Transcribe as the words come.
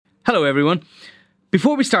Hello, everyone.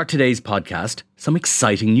 Before we start today's podcast, some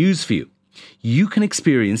exciting news for you. You can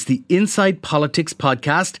experience the Inside Politics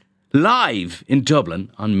podcast live in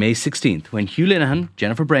Dublin on May 16th, when Hugh Linehan,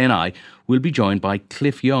 Jennifer Bray and I will be joined by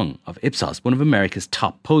Cliff Young of Ipsos, one of America's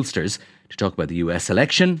top pollsters, to talk about the US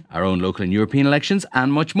election, our own local and European elections,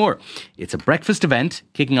 and much more. It's a breakfast event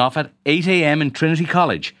kicking off at 8 a.m. in Trinity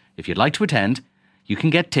College. If you'd like to attend, you can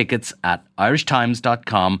get tickets at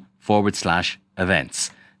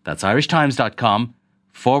irishtimes.com/events. That's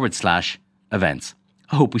irishtimes.com/events.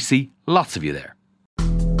 I hope we see lots of you there.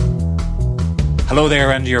 Hello there,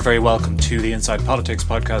 and you're very welcome to the Inside Politics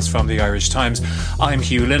podcast from the Irish Times. I'm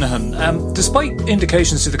Hugh Linehan. Despite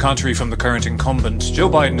indications to the contrary from the current incumbent, Joe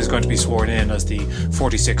Biden is going to be sworn in as the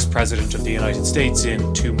 46th President of the United States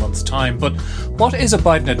in 2 months' time. But what is a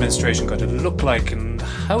Biden administration going to look like, and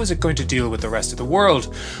how is it going to deal with the rest of the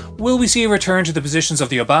world? Will we see a return to the positions of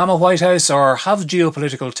the Obama White House, or have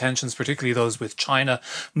geopolitical tensions, particularly those with China,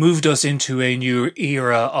 moved us into a new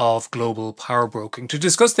era of global power broking? To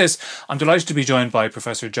discuss this, I'm delighted to be joined by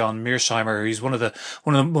Professor John Mearsheimer. He's one of the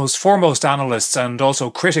most foremost analysts and also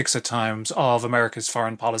critics at times of America's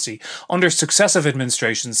foreign policy under successive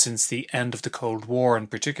administrations since the end of the Cold War in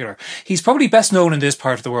particular. He's probably best known in this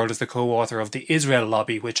part of the world as the co-author of The Israel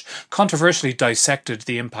Lobby, which controversially dissected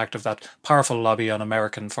the impact of that powerful lobby on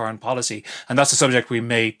American foreign policy. And that's a subject we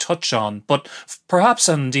may touch on. But perhaps,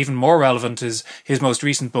 and even more relevant, is his most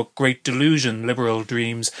recent book, Great Delusion, Liberal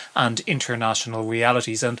Dreams and International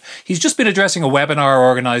Realities. And he's just been addressing a webinar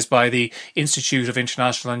organised by the Institute of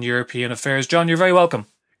International and European Affairs. John, you're very welcome.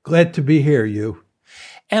 Glad to be here, you.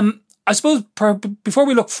 I suppose before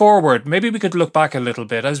we look forward, maybe we could look back a little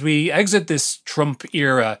bit. As we exit this Trump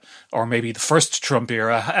era, or maybe the first Trump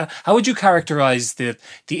era, how would you characterise the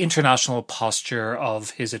international posture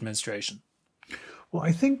of his administration? Well,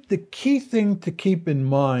 I think the key thing to keep in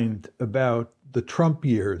mind about the Trump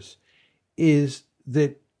years is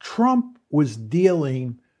that Trump was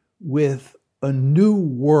dealing with a new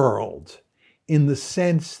world, in the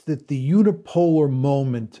sense that the unipolar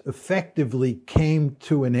moment effectively came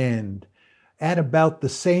to an end at about the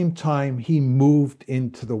same time he moved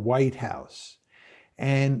into the White House.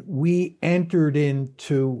 And we entered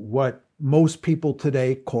into what most people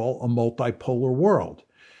today call a multipolar world.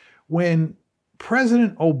 When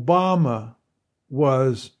President Obama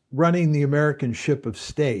was running the American ship of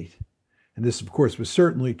state, and this, of course, was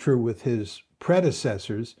certainly true with his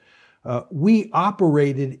predecessors, we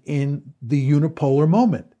operated in the unipolar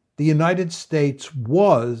moment. The United States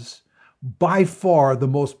was by far the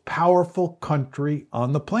most powerful country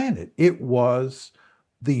on the planet. It was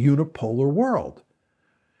the unipolar world.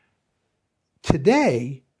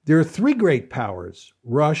 Today, there are three great powers: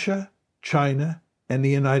 Russia, China, and the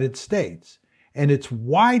United States. And it's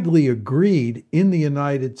widely agreed in the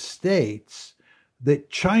United States that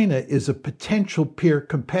China is a potential peer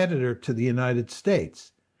competitor to the United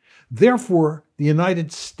States. Therefore, the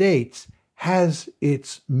United States has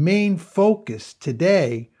its main focus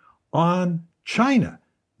today on China.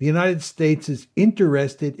 The United States is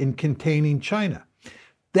interested in containing China.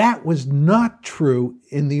 That was not true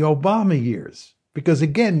in the Obama years, because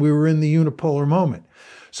again, we were in the unipolar moment.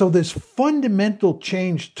 So this fundamental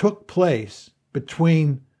change took place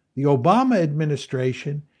between the Obama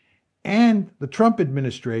administration and the Trump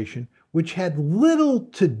administration, which had little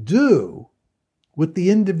to do with the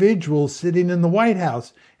individuals sitting in the White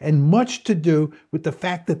House, and much to do with the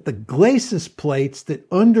fact that the glacis plates that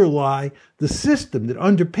underlie the system, that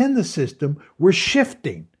underpin the system, were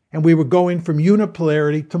shifting, and we were going from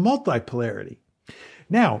unipolarity to multipolarity.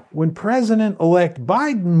 Now, when President-elect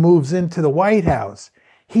Biden moves into the White House,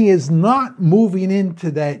 he is not moving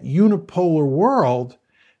into that unipolar world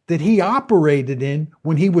that he operated in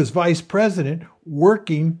when he was vice president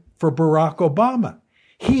working for Barack Obama.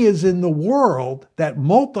 He is in the world, that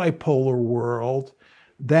multipolar world,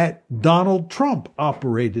 that Donald Trump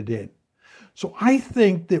operated in. So I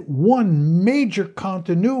think that one major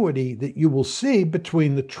continuity that you will see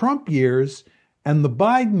between the Trump years and the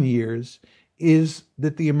Biden years is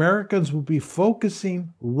that the Americans will be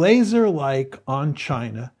focusing laser-like on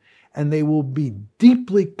China, and they will be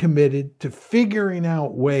deeply committed to figuring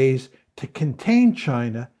out ways to contain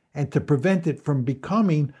China and to prevent it from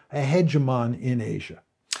becoming a hegemon in Asia.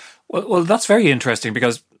 Well, that's very interesting,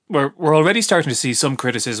 because we're already starting to see some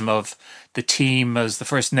criticism of the team as the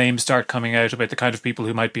first names start coming out about the kind of people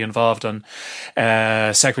who might be involved on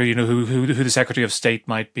secretary, who the Secretary of State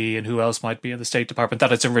might be and who else might be in the State Department,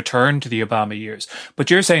 that it's a return to the Obama years. But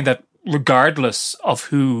you're saying that regardless of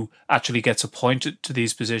who actually gets appointed to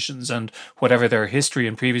these positions and whatever their history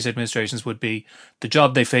in previous administrations would be, the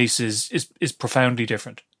job they face is profoundly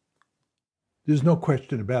different. There's no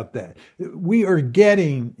question about that. We are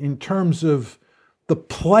getting, in terms of the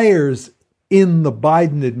players in the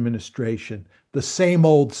Biden administration, the same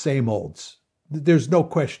old, same olds. There's no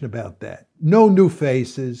question about that. No new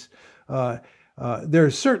faces. There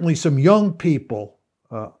are certainly some young people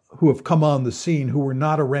who have come on the scene who were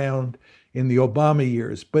not around in the Obama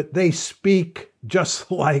years, but they speak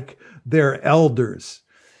just like their elders.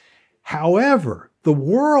 However, the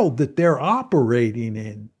world that they're operating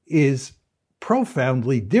in is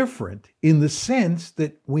profoundly different in the sense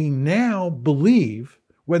that we now believe,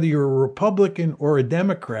 whether you're a Republican or a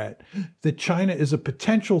Democrat, that China is a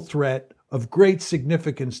potential threat of great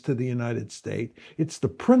significance to the United States. It's the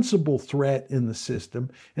principal threat in the system,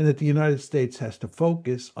 and that the United States has to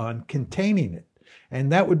focus on containing it.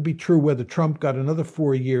 And that would be true whether Trump got another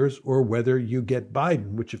 4 years or whether you get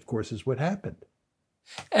Biden, which of course is what happened.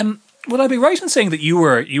 Would I be right in saying that you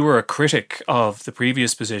were a critic of the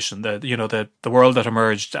previous position, the world that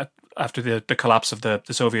emerged after the collapse of the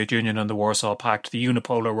Soviet Union and the Warsaw Pact, the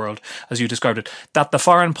unipolar world, as you described it, that the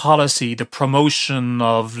foreign policy, the promotion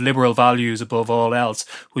of liberal values above all else,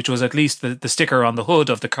 which was at least the sticker on the hood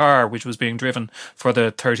of the car which was being driven for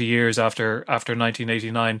the 30 years after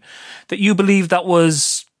 1989, that you believe that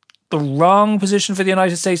was the wrong position for the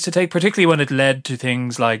United States to take, particularly when it led to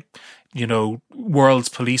things like, world's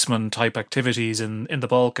policeman type activities in the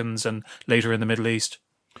Balkans and later in the Middle East?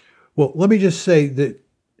 Well, let me just say that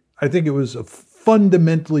I think it was a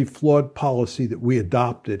fundamentally flawed policy that we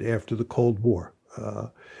adopted after the Cold War.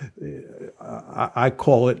 I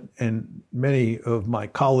call it, and many of my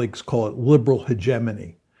colleagues call it, liberal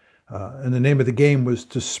hegemony. And the name of the game was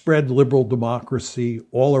to spread liberal democracy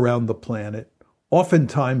all around the planet,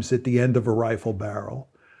 oftentimes at the end of a rifle barrel,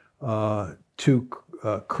 to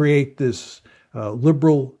create this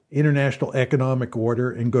liberal international economic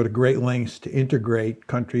order and go to great lengths to integrate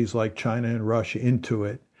countries like China and Russia into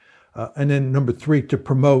it. And then number three, to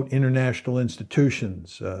promote international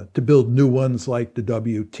institutions, to build new ones like the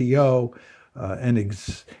WTO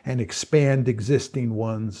and expand existing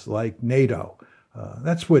ones like NATO.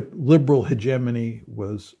 That's what liberal hegemony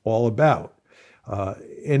was all about.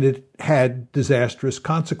 And it had disastrous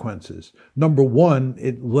consequences. Number one,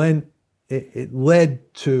 it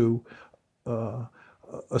led to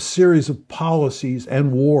a series of policies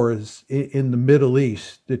and wars in the Middle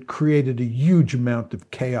East that created a huge amount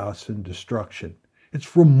of chaos and destruction.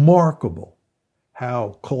 It's remarkable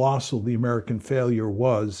how colossal the American failure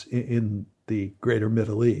was in the greater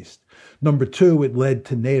Middle East. Number two, it led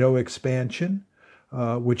to NATO expansion,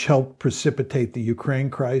 which helped precipitate the Ukraine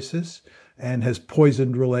crisis and has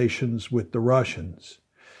poisoned relations with the Russians.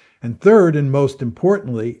 And third, and most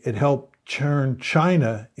importantly, it helped turn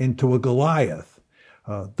China into a Goliath.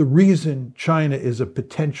 The reason China is a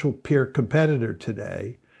potential peer competitor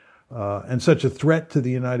today and such a threat to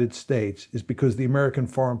the United States is because the American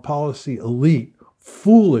foreign policy elite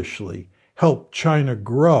foolishly helped China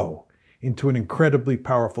grow into an incredibly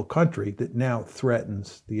powerful country that now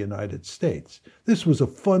threatens the United States. This was a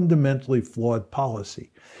fundamentally flawed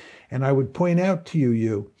policy. And I would point out to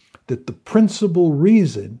you that the principal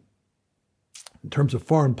reason, in terms of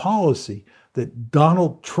foreign policy, that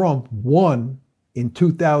Donald Trump won in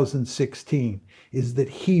 2016 is that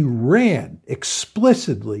he ran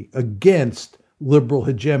explicitly against liberal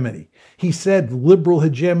hegemony. He said liberal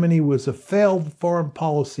hegemony was a failed foreign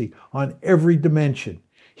policy on every dimension.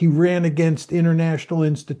 He ran against international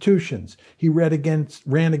institutions. He ran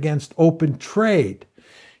against open trade.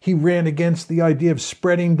 He ran against the idea of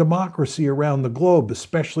spreading democracy around the globe,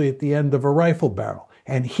 especially at the end of a rifle barrel.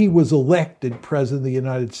 And he was elected president of the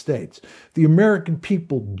United States. The American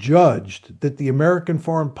people judged that the American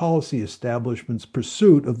foreign policy establishment's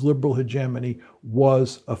pursuit of liberal hegemony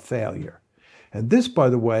was a failure. And this, by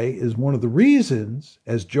the way, is one of the reasons,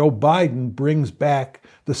 as Joe Biden brings back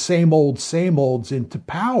the same olds into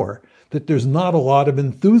power, that there's not a lot of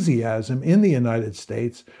enthusiasm in the United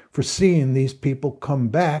States for seeing these people come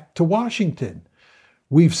back to Washington.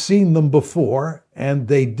 We've seen them before, and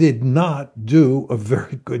they did not do a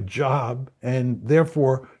very good job. And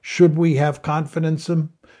therefore, should we have confidence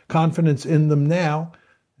in them now?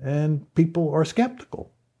 And people are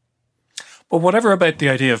skeptical. But whatever about the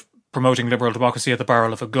idea of promoting liberal democracy at the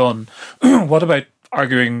barrel of a gun, what about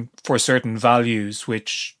arguing for certain values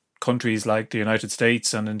which countries like the United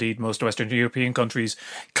States and indeed most Western European countries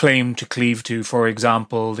claim to cleave to? For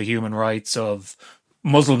example, the human rights of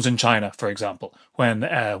Muslims in China, for example,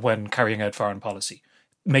 when carrying out foreign policy,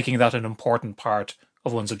 making that an important part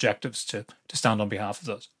of one's objectives to stand on behalf of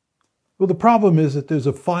those. Well, the problem is that there's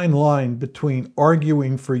a fine line between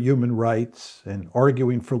arguing for human rights and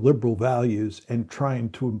arguing for liberal values and trying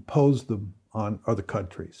to impose them on other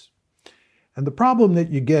countries. And the problem that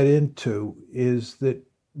you get into is that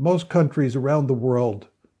most countries around the world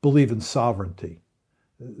believe in sovereignty.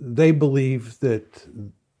 They believe that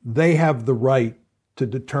they have the right to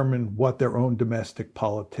determine what their own domestic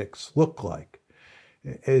politics look like.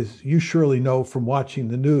 As you surely know from watching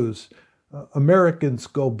the news, Americans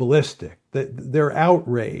go ballistic. They're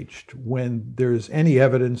outraged when there's any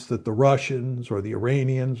evidence that the Russians or the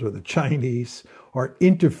Iranians or the Chinese are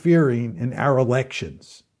interfering in our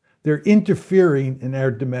elections. They're interfering in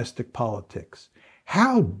our domestic politics.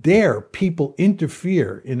 How dare people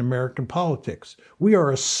interfere in American politics? We are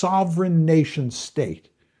a sovereign nation state.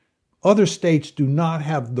 Other states do not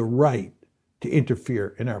have the right to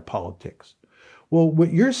interfere in our politics. Well,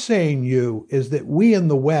 what you're saying, is that we in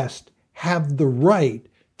the West have the right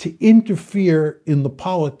to interfere in the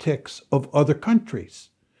politics of other countries.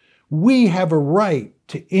 We have a right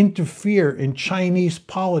to interfere in Chinese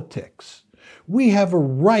politics. We have a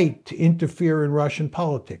right to interfere in Russian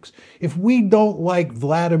politics. If we don't like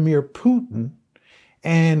Vladimir Putin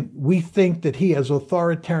and we think that he has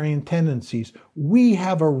authoritarian tendencies, we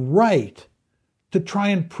have a right to try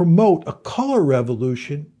and promote a color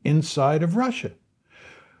revolution inside of Russia.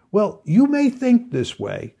 Well, you may think this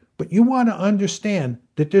way, but you want to understand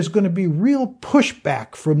that there's going to be real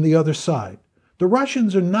pushback from the other side. The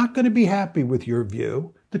Russians are not going to be happy with your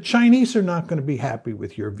view. The Chinese are not going to be happy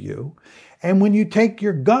with your view. And when you take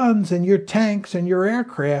your guns and your tanks and your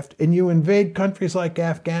aircraft and you invade countries like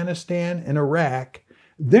Afghanistan and Iraq,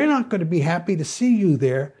 they're not going to be happy to see you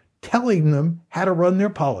there telling them how to run their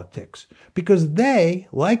politics, because they,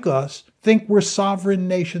 like us, think we're sovereign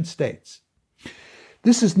nation states.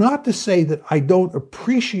 This is not to say that I don't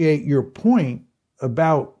appreciate your point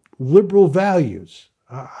about liberal values.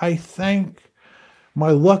 I thank my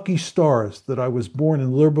lucky stars that I was born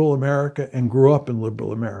in liberal America and grew up in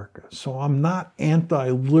liberal America. So I'm not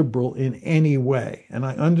anti-liberal in any way, and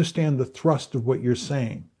I understand the thrust of what you're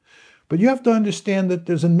saying. But you have to understand that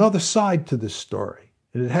there's another side to this story,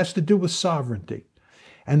 and it has to do with sovereignty,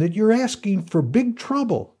 and that you're asking for big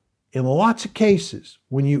trouble in lots of cases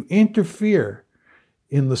when you interfere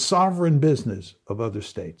in the sovereign business of other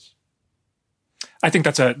states. I think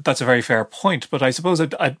that's a very fair point, but I suppose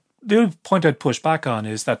the only point I'd push back on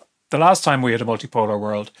is that the last time we had a multipolar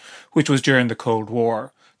world, which was during the Cold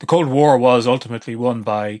War, the Cold War was ultimately won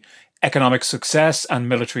by economic success and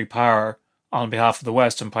military power on behalf of the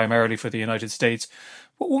West and primarily for the United States.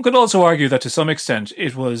 But one could also argue that to some extent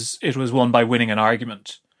it was won by winning an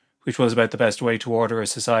argument, which was about the best way to order a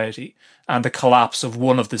society, and the collapse of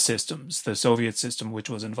one of the systems, the Soviet system, which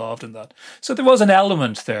was involved in that. So there was an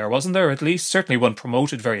element there, wasn't there? At least certainly one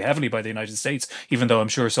promoted very heavily by the United States, even though I'm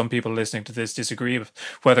sure some people listening to this disagree with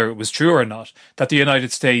whether it was true or not, that the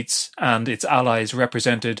United States and its allies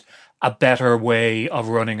represented a better way of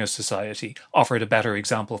running a society, offered a better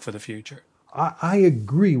example for the future. I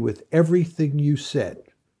agree with everything you said,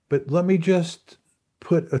 but let me just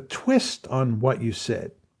put a twist on what you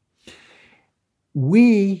said.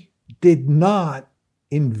 We did not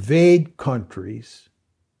invade countries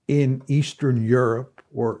in Eastern Europe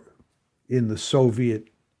or in the Soviet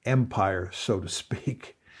Empire, so to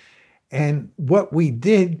speak. And what we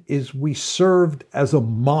did is we served as a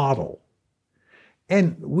model.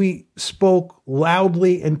 And we spoke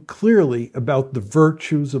loudly and clearly about the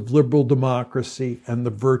virtues of liberal democracy and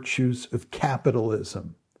the virtues of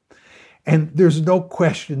capitalism. And there's no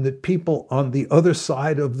question that people on the other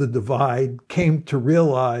side of the divide came to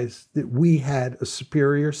realize that we had a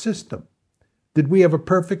superior system. Did we have a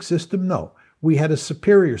perfect system? No. We had a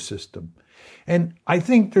superior system. And I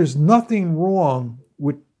think there's nothing wrong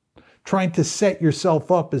with trying to set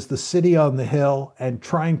yourself up as the city on the hill and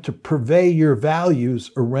trying to purvey your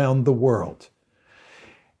values around the world.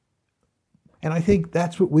 And I think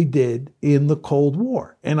that's what we did in the Cold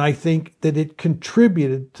War. And I think that it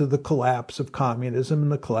contributed to the collapse of communism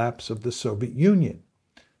and the collapse of the Soviet Union.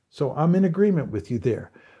 So I'm in agreement with you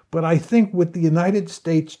there. But I think what the United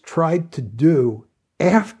States tried to do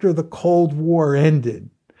after the Cold War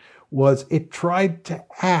ended was it tried to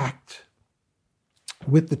act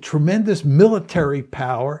with the tremendous military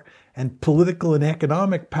power and political and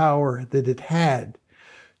economic power that it had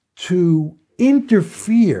to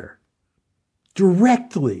interfere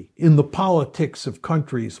directly in the politics of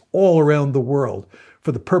countries all around the world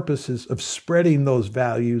for the purposes of spreading those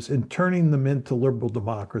values and turning them into liberal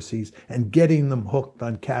democracies and getting them hooked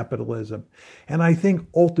on capitalism. And I think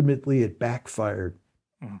ultimately it backfired.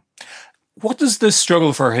 What does this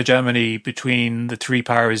struggle for hegemony between the three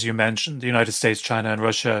powers you mentioned, the United States, China and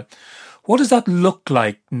Russia, what does that look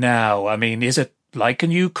like now? I mean, is it like a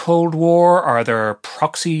new Cold War? Are there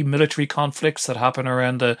proxy military conflicts that happen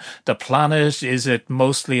around the planet? Is it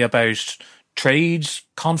mostly about trade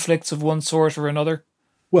conflicts of one sort or another?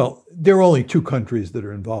 Well, there are only two countries that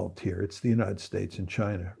are involved here. It's the United States and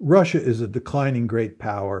China. Russia is a declining great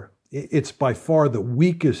power. It's by far the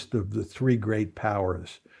weakest of the three great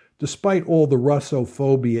powers. Despite all the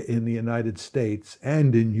Russophobia in the United States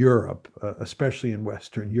and in Europe, especially in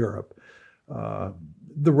Western Europe,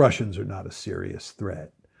 the Russians are not a serious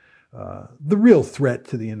threat. The real threat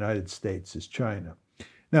to the United States is China.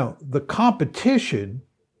 Now, the competition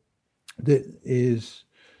that is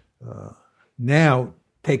now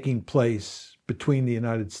taking place between the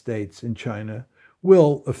United States and China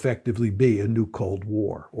will effectively be a new Cold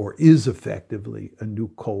War, or is effectively a new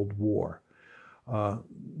Cold War.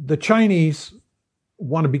 The Chinese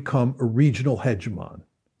want to become a regional hegemon.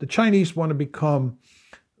 The Chinese want to become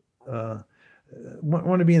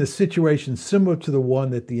want to be in a situation similar to the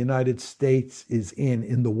one that the United States is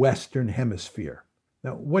in the Western Hemisphere.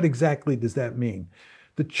 Now, what exactly does that mean?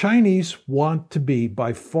 The Chinese want to be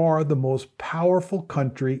by far the most powerful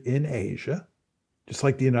country in Asia, just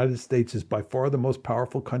like the United States is by far the most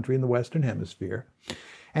powerful country in the Western Hemisphere.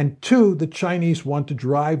 And two, the Chinese want to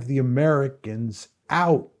drive the Americans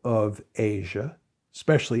out of Asia,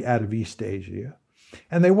 especially out of East Asia,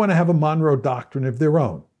 and they want to have a Monroe Doctrine of their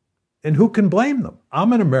own. And who can blame them?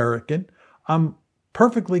 I'm an American. I'm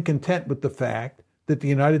perfectly content with the fact that the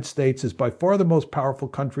United States is by far the most powerful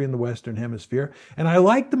country in the Western Hemisphere, and I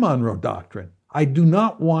like the Monroe Doctrine. I do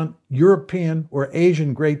not want European or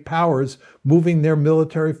Asian great powers moving their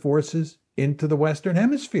military forces into the Western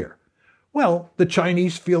Hemisphere. Well, the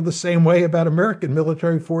Chinese feel the same way about American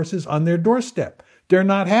military forces on their doorstep. They're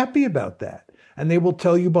not happy about that. And they will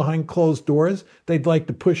tell you behind closed doors they'd like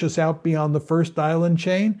to push us out beyond the first island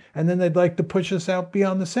chain, and then they'd like to push us out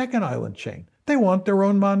beyond the second island chain. They want their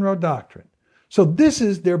own Monroe Doctrine. So this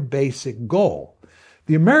is their basic goal.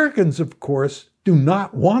 The Americans, of course, do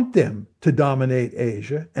not want them to dominate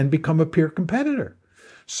Asia and become a peer competitor.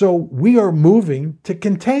 So we are moving to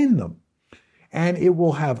contain them. And it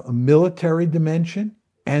will have a military dimension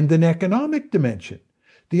and an economic dimension.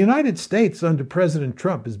 The United States under President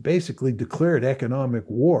Trump has basically declared economic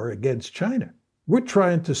war against China. We're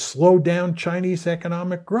trying to slow down Chinese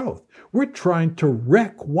economic growth. We're trying to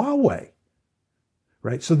wreck Huawei,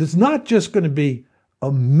 right? So there's not just going to be a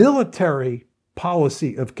military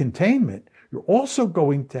policy of containment. You're also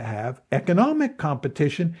going to have economic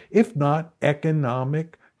competition, if not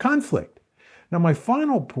economic conflict. Now, my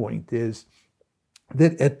final point is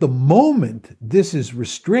that at the moment, this is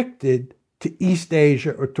restricted to East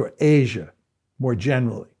Asia or to Asia more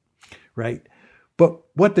generally, right? But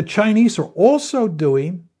what the Chinese are also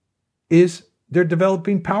doing is they're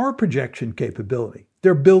developing power projection capability.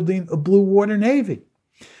 They're building a blue water navy.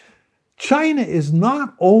 China is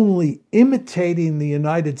not only imitating the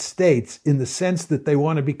United States in the sense that they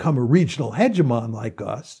want to become a regional hegemon like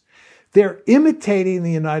us, they're imitating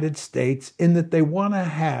the United States in that they want to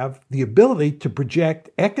have the ability to project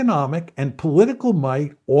economic and political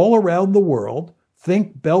might all around the world,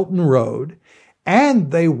 think Belt and Road,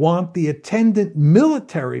 and they want the attendant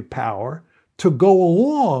military power to go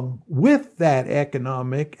along with that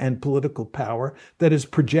economic and political power that is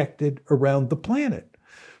projected around the planet.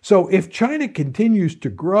 So if China continues to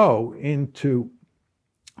grow into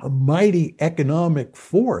a mighty economic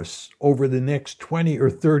force over the next 20 or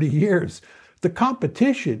 30 years, the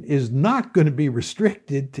competition is not going to be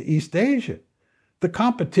restricted to East Asia. The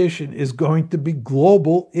competition is going to be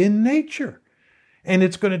global in nature. And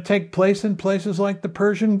it's going to take place in places like the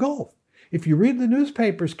Persian Gulf. If you read the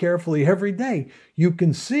newspapers carefully every day, you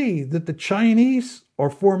can see that the Chinese are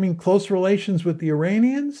forming close relations with the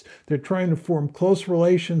Iranians. They're trying to form close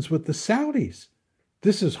relations with the Saudis.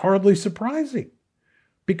 This is hardly surprising,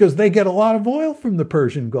 because they get a lot of oil from the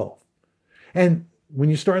Persian Gulf. And when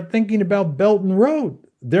you start thinking about Belt and Road,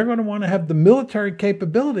 they're going to want to have the military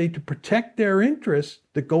capability to protect their interests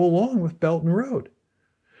that go along with Belt and Road.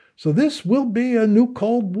 So this will be a new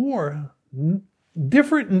Cold War,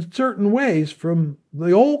 different in certain ways from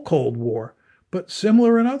the old Cold War, but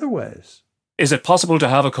similar in other ways. Is it possible to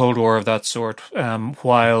have a Cold War of that sort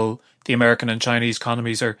while the American and Chinese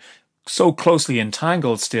economies are so closely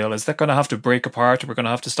entangled still? Is that going to have to break apart? We're going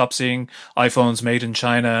to have to stop seeing iPhones made in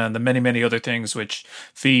China and the many, many other things which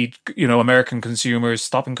feed, American consumers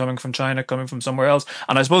stopping coming from China, coming from somewhere else.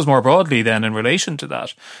 And I suppose more broadly then, in relation to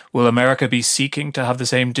that, will America be seeking to have the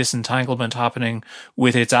same disentanglement happening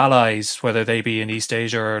with its allies, whether they be in East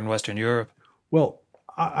Asia or in Western Europe? Well,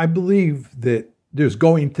 I believe that there's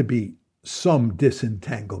going to be some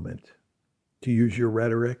disentanglement, to use your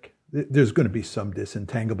rhetoric, there's going to be some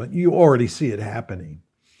disentanglement. You already see it happening.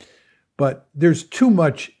 But there's too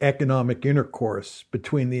much economic intercourse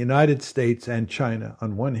between the United States and China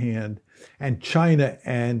on one hand, and China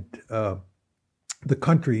and the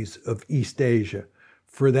countries of East Asia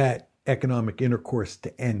for that economic intercourse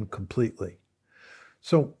to end completely.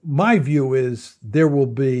 So my view is there will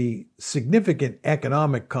be significant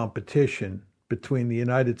economic competition between the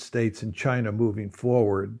United States and China moving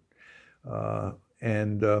forward,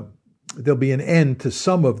 and there'll be an end to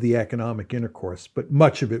some of the economic intercourse, but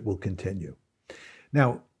much of it will continue.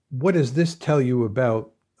 Now, what does this tell you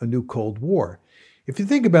about a new Cold War? If you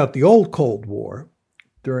think about the old Cold War,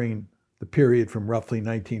 during the period from roughly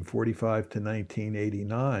 1945 to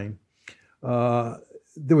 1989,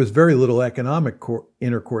 there was very little economic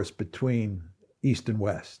intercourse between East and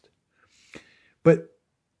West. But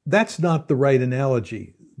that's not the right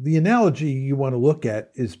analogy. The analogy you want to look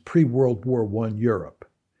at is pre-World War I Europe.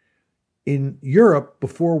 In Europe,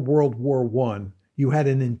 before World War I, you had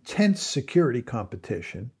an intense security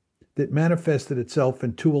competition that manifested itself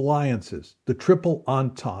in two alliances, the Triple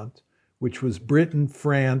Entente, which was Britain,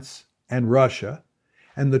 France, and Russia,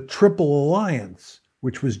 and the Triple Alliance,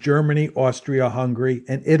 which was Germany, Austria, Hungary,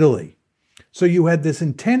 and Italy. So you had this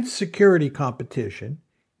intense security competition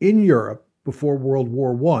in Europe before World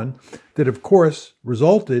War I that, of course,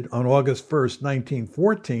 resulted on August 1st,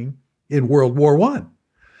 1914, in World War I.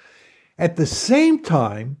 At the same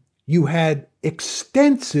time, you had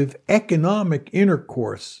extensive economic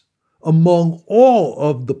intercourse among all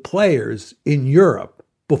of the players in Europe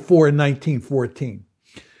before 1914.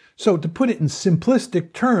 So to put it in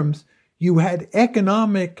simplistic terms, you had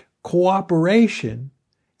economic cooperation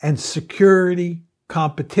and security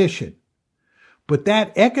competition. But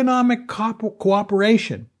that economic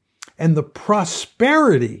cooperation and the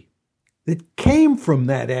prosperity that came from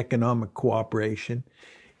that economic cooperation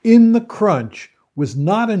in the crunch was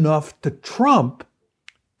not enough to trump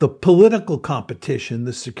the political competition,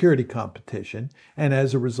 the security competition, and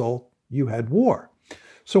as a result, you had war.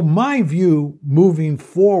 So my view moving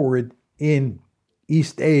forward in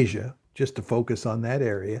East Asia, just to focus on that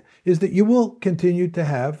area, is that you will continue to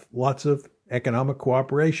have lots of economic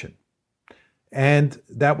cooperation. And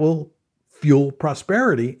that will fuel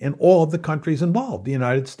prosperity in all of the countries involved, the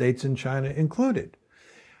United States and China included.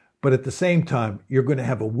 But at the same time, you're going to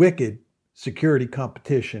have a wicked security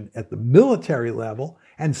competition at the military level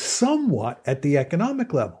and somewhat at the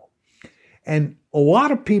economic level. And a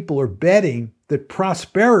lot of people are betting that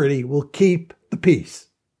prosperity will keep the peace.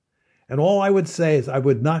 And all I would say is I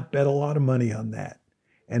would not bet a lot of money on that.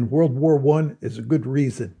 And World War I is a good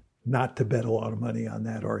reason not to bet a lot of money on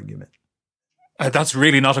that argument. That's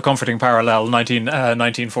really not a comforting parallel.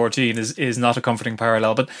 1914 is not a comforting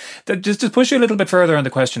parallel. But just to push you a little bit further on the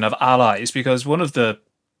question of allies, because one of the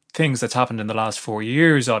things that's happened in the last 4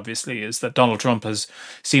 years, obviously, is that Donald Trump has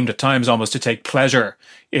seemed at times almost to take pleasure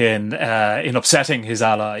in upsetting his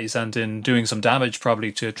allies and in doing some damage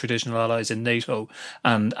probably to traditional allies in NATO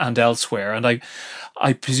and elsewhere. And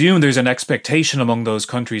I presume there's an expectation among those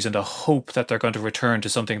countries and a hope that they're going to return to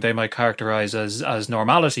something they might characterize as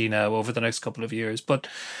normality now over the next couple of years. But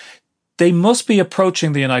they must be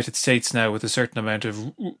approaching the United States now with a certain amount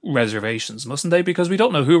of reservations, mustn't they? Because we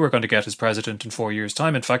don't know who we're going to get as president in 4 years'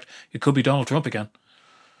 time. In fact, it could be Donald Trump again.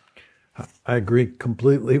 I agree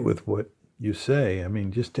completely with what you say. I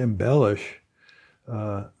mean, just to embellish,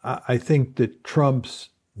 I think that Trump's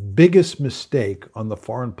biggest mistake on the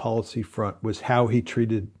foreign policy front was how he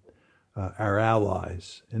treated our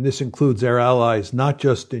allies. And this includes our allies not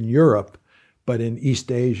just in Europe, but in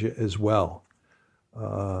East Asia as well.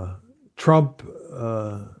 Trump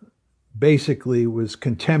basically was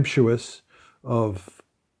contemptuous of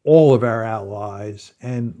all of our allies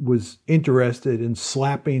and was interested in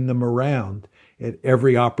slapping them around at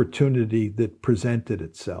every opportunity that presented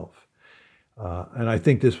itself. And I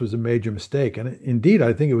think this was a major mistake. And indeed,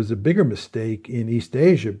 I think it was a bigger mistake in East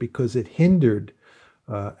Asia because it hindered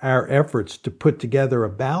our efforts to put together a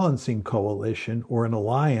balancing coalition or an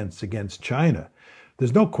alliance against China.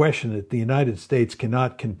 There's no question that the United States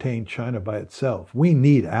cannot contain China by itself. We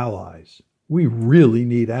need allies. We really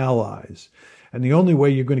need allies. And the only way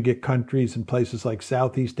you're going to get countries in places like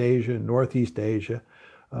Southeast Asia and Northeast Asia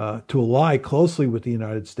to ally closely with the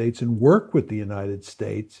United States and work with the United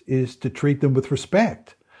States is to treat them with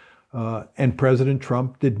respect. And President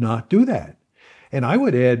Trump did not do that. And I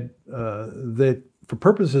would add that for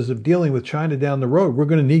purposes of dealing with China down the road, we're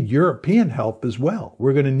going to need European help as well.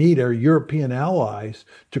 We're going to need our European allies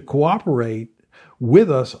to cooperate with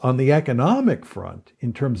us on the economic front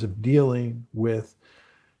in terms of dealing with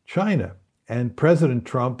China. And President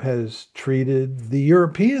Trump has treated the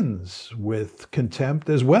Europeans with contempt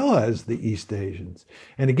as well as the East Asians.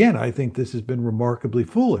 And again, I think this has been remarkably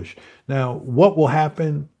foolish. Now, what will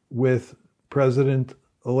happen with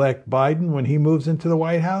President-elect Biden when he moves into the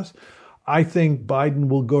White House? I think Biden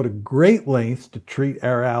will go to great lengths to treat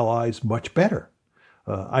our allies much better.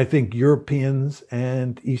 I think Europeans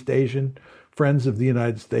and East Asian friends of the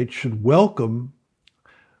United States should welcome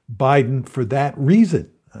Biden for that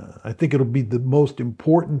reason. I think it'll be the most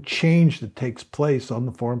important change that takes place on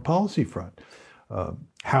the foreign policy front,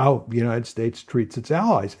 how the United States treats its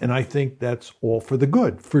allies. And I think that's all for the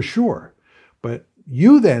good, for sure. But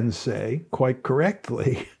you then say, quite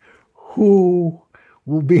correctly, who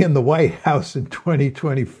will be in the White House in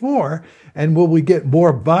 2024, and will we get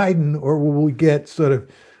more Biden, or will we get sort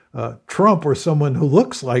of Trump or someone who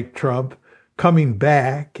looks like Trump coming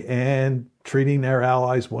back and treating our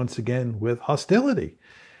allies once again with hostility?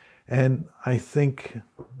 And I think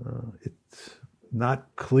it's not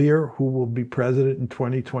clear who will be president in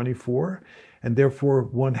 2024, and therefore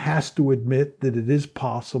one has to admit that it is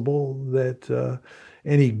possible that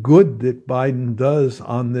any good that Biden does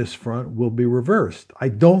on this front will be reversed. I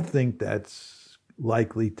don't think that's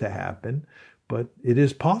likely to happen, but it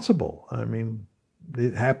is possible. I mean,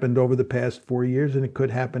 it happened over the past 4 years, and it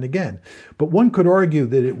could happen again. But one could argue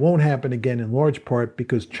that it won't happen again in large part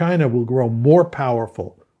because China will grow more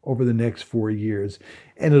powerful over the next 4 years,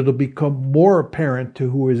 and it'll become more apparent to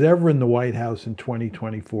who is ever in the White House in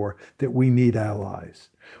 2024 that we need allies.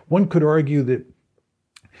 One could argue that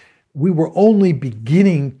we were only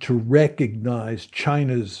beginning to recognize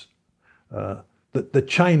China's the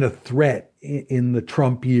China threat in the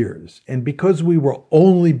Trump years. And because we were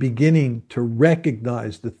only beginning to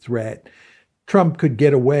recognize the threat, Trump could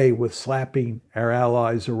get away with slapping our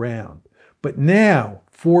allies around. But now,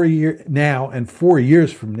 4 years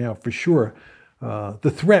from now, for sure,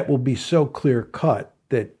 the threat will be so clear-cut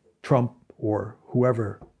that Trump or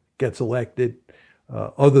whoever gets elected,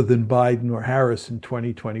 other than Biden or Harris in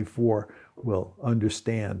 2024, will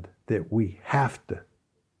understand that we have to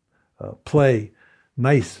play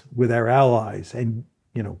nice with our allies and,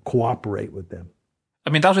 cooperate with them. I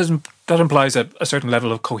mean, that implies a certain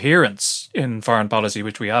level of coherence in foreign policy,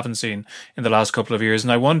 which we haven't seen in the last couple of years.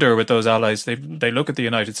 And I wonder, with those allies, they look at the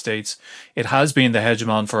United States. It has been the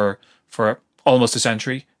hegemon for almost a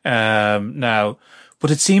century now, but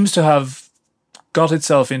it seems to have got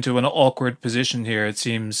itself into an awkward position here. It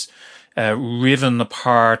seems riven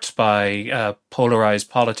apart by polarized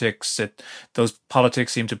politics. Those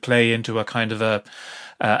politics seem to play into a kind of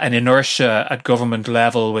an inertia at government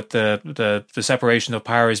level with the separation of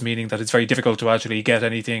powers, meaning that it's very difficult to actually get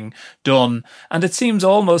anything done. And it seems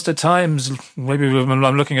almost at times, maybe when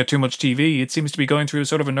I'm looking at too much TV, it seems to be going through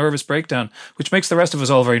sort of a nervous breakdown, which makes the rest of us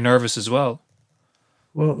all very nervous as well.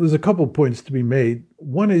 Well, there's a couple of points to be made.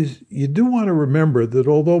 One is you do want to remember that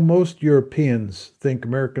although most Europeans think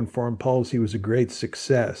American foreign policy was a great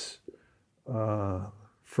success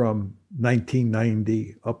from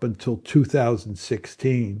 1990 up until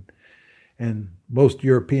 2016, and most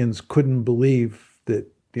Europeans couldn't believe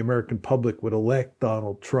that the American public would elect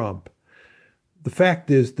Donald Trump, the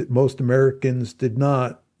fact is that most Americans did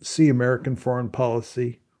not see American foreign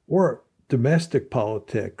policy or domestic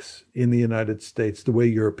politics in the United States the way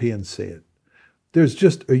Europeans see it. There's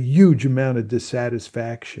just a huge amount of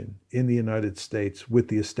dissatisfaction in the United States with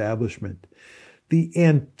the establishment. The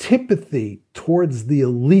antipathy towards the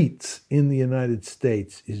elites in the United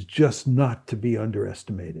States is just not to be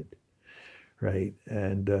underestimated, right?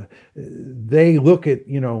 And they look at,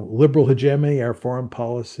 liberal hegemony, our foreign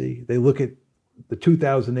policy. They look at the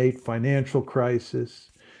 2008 financial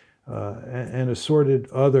crisis and assorted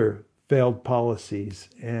other failed policies,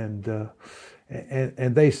 and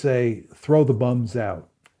they say, throw the bums out.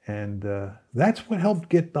 And that's what helped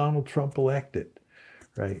get Donald Trump elected,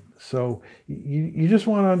 right? So you just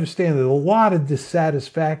want to understand that a lot of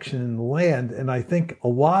dissatisfaction in the land, and I think a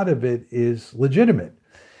lot of it is legitimate.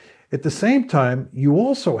 At the same time, you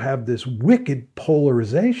also have this wicked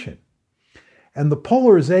polarization. And the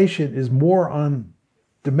polarization is more on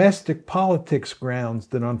domestic politics grounds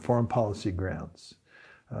than on foreign policy grounds.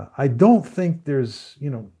 I don't think there's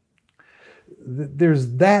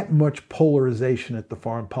that much polarization at the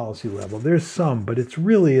foreign policy level. There's some, but it's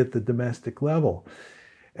really at the domestic level.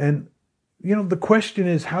 And, the question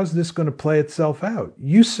is, how's this going to play itself out?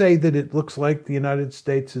 You say that it looks like the United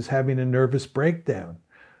States is having a nervous breakdown,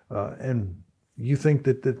 and you think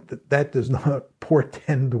that does not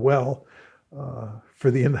portend well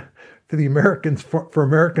for the Americans, for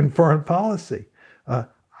American foreign policy.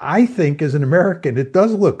 I think as an American, it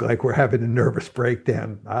does look like we're having a nervous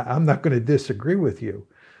breakdown. I'm not going to disagree with you.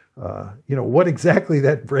 What exactly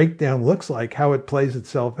that breakdown looks like, how it plays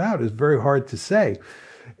itself out, is very hard to say.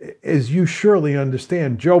 As you surely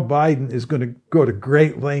understand, Joe Biden is going to go to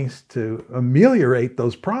great lengths to ameliorate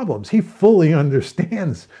those problems. He fully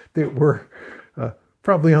understands that we're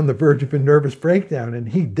probably on the verge of a nervous breakdown, and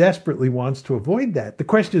he desperately wants to avoid that. The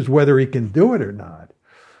question is whether he can do it or not.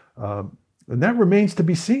 And that remains to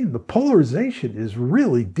be seen. The polarization is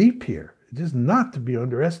really deep here. It is not to be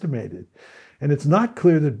underestimated. And it's not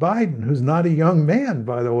clear that Biden, who's not a young man,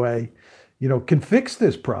 by the way, can fix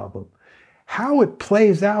this problem. How it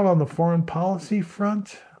plays out on the foreign policy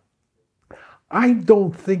front, I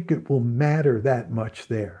don't think it will matter that much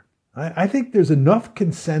there. I think there's enough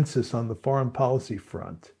consensus on the foreign policy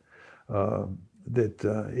front that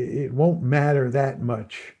it won't matter that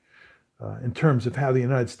much in terms of how the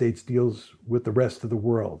United States deals with the rest of the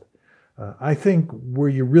world. I think where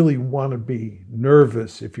you really want to be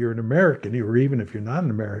nervous if you're an American, or even if you're not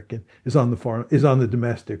an American, is on the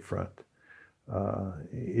domestic front.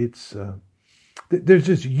 There's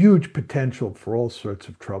just huge potential for all sorts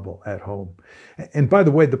of trouble at home. And by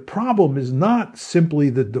the way, the problem is not simply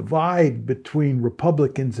the divide between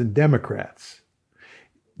Republicans and Democrats.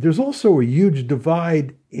 There's also a huge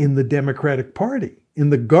divide in the Democratic Party, in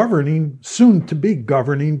the soon-to-be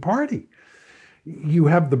governing party. You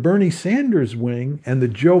have the Bernie Sanders wing and the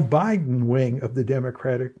Joe Biden wing of the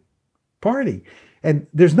Democratic Party. And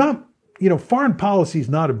there's not, foreign policy is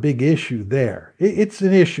not a big issue there. It's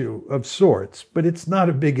an issue of sorts, but it's not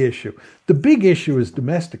a big issue. The big issue is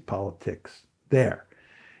domestic politics there.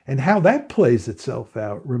 And how that plays itself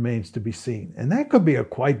out remains to be seen. And that could be a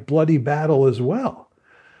quite bloody battle as well.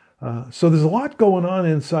 So there's a lot going on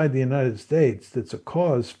inside the United States that's a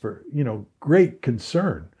cause for, great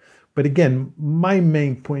concern. But again, my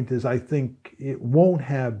main point is I think it won't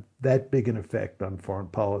have that big an effect on foreign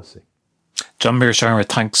policy. John Mearsheimer,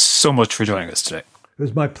 thanks so much for joining us today. It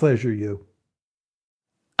was my pleasure, Hugh.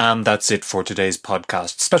 And that's it for today's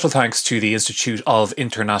podcast. Special thanks to the Institute of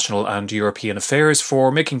International and European Affairs for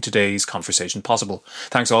making today's conversation possible.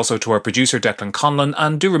 Thanks also to our producer, Declan Conlon.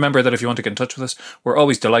 And do remember that if you want to get in touch with us, we're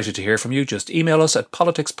always delighted to hear from you. Just email us at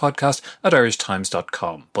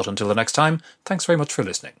politicspodcast@irishtimes.com. But until the next time, thanks very much for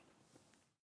listening.